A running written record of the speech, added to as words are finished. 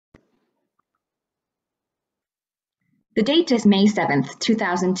The date is May 7th,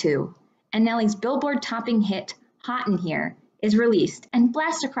 2002, and Nelly's Billboard-topping hit, Hot in Here, is released and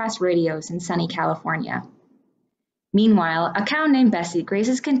blasts across radios in sunny California. Meanwhile, a cow named Bessie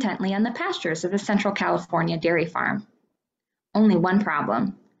grazes contently on the pastures of a Central California dairy farm. Only one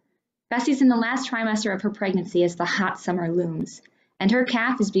problem. Bessie's in the last trimester of her pregnancy as the hot summer looms, and her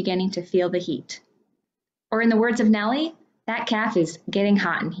calf is beginning to feel the heat. Or in the words of Nelly, that calf is getting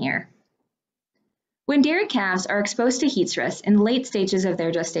hot in here. When dairy calves are exposed to heat stress in the late stages of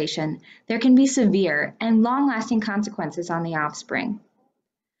their gestation, there can be severe and long-lasting consequences on the offspring.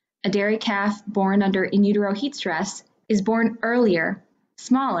 A dairy calf born under in utero heat stress is born earlier,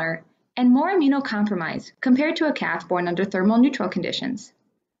 smaller, and more immunocompromised compared to a calf born under thermal neutral conditions.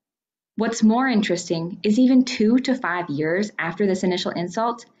 What's more interesting is even 2 to 5 years after this initial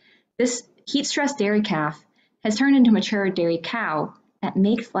insult, this heat-stressed dairy calf has turned into a mature dairy cow that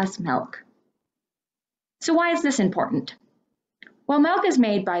makes less milk. So why is this important? Well, milk is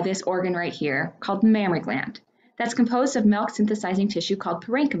made by this organ right here called the mammary gland that's composed of milk-synthesizing tissue called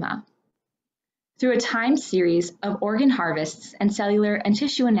parenchyma. Through a timed series of organ harvests and cellular and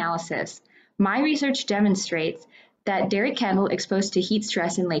tissue analysis, my research demonstrates that dairy cattle exposed to heat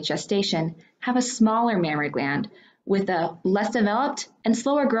stress in late gestation have a smaller mammary gland with a less developed and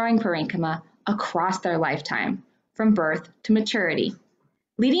slower growing parenchyma across their lifetime, from birth to maturity,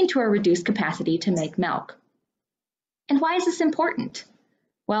 leading to a reduced capacity to make milk. And why is this important?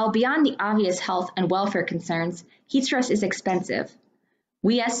 Well, beyond the obvious health and welfare concerns, heat stress is expensive.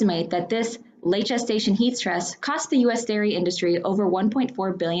 We estimate that this late gestation heat stress costs the U.S. dairy industry over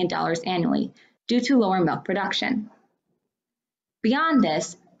 $1.4 billion annually due to lower milk production. Beyond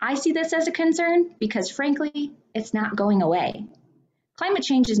this, I see this as a concern because, frankly, it's not going away. Climate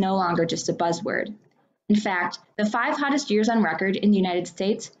change is no longer just a buzzword. In fact, the 5 hottest years on record in the United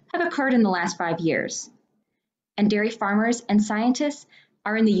States have occurred in the last 5 years. And dairy farmers and scientists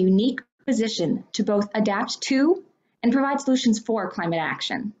are in the unique position to both adapt to and provide solutions for climate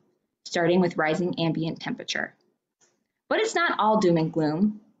action, starting with rising ambient temperature. But it's not all doom and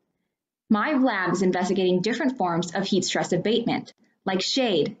gloom. My lab is investigating different forms of heat stress abatement, like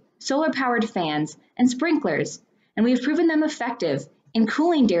shade, solar-powered fans, and sprinklers, and we've proven them effective in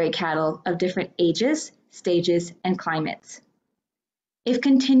cooling dairy cattle of different ages, stages, and climates. If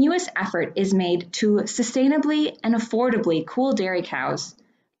continuous effort is made to sustainably and affordably cool dairy cows,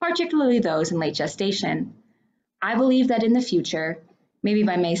 particularly those in late gestation, I believe that in the future, maybe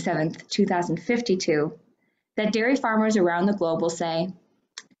by May 7th, 2052, that dairy farmers around the globe will say,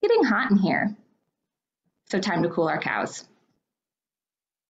 "It's getting hot in here, so time to cool our cows."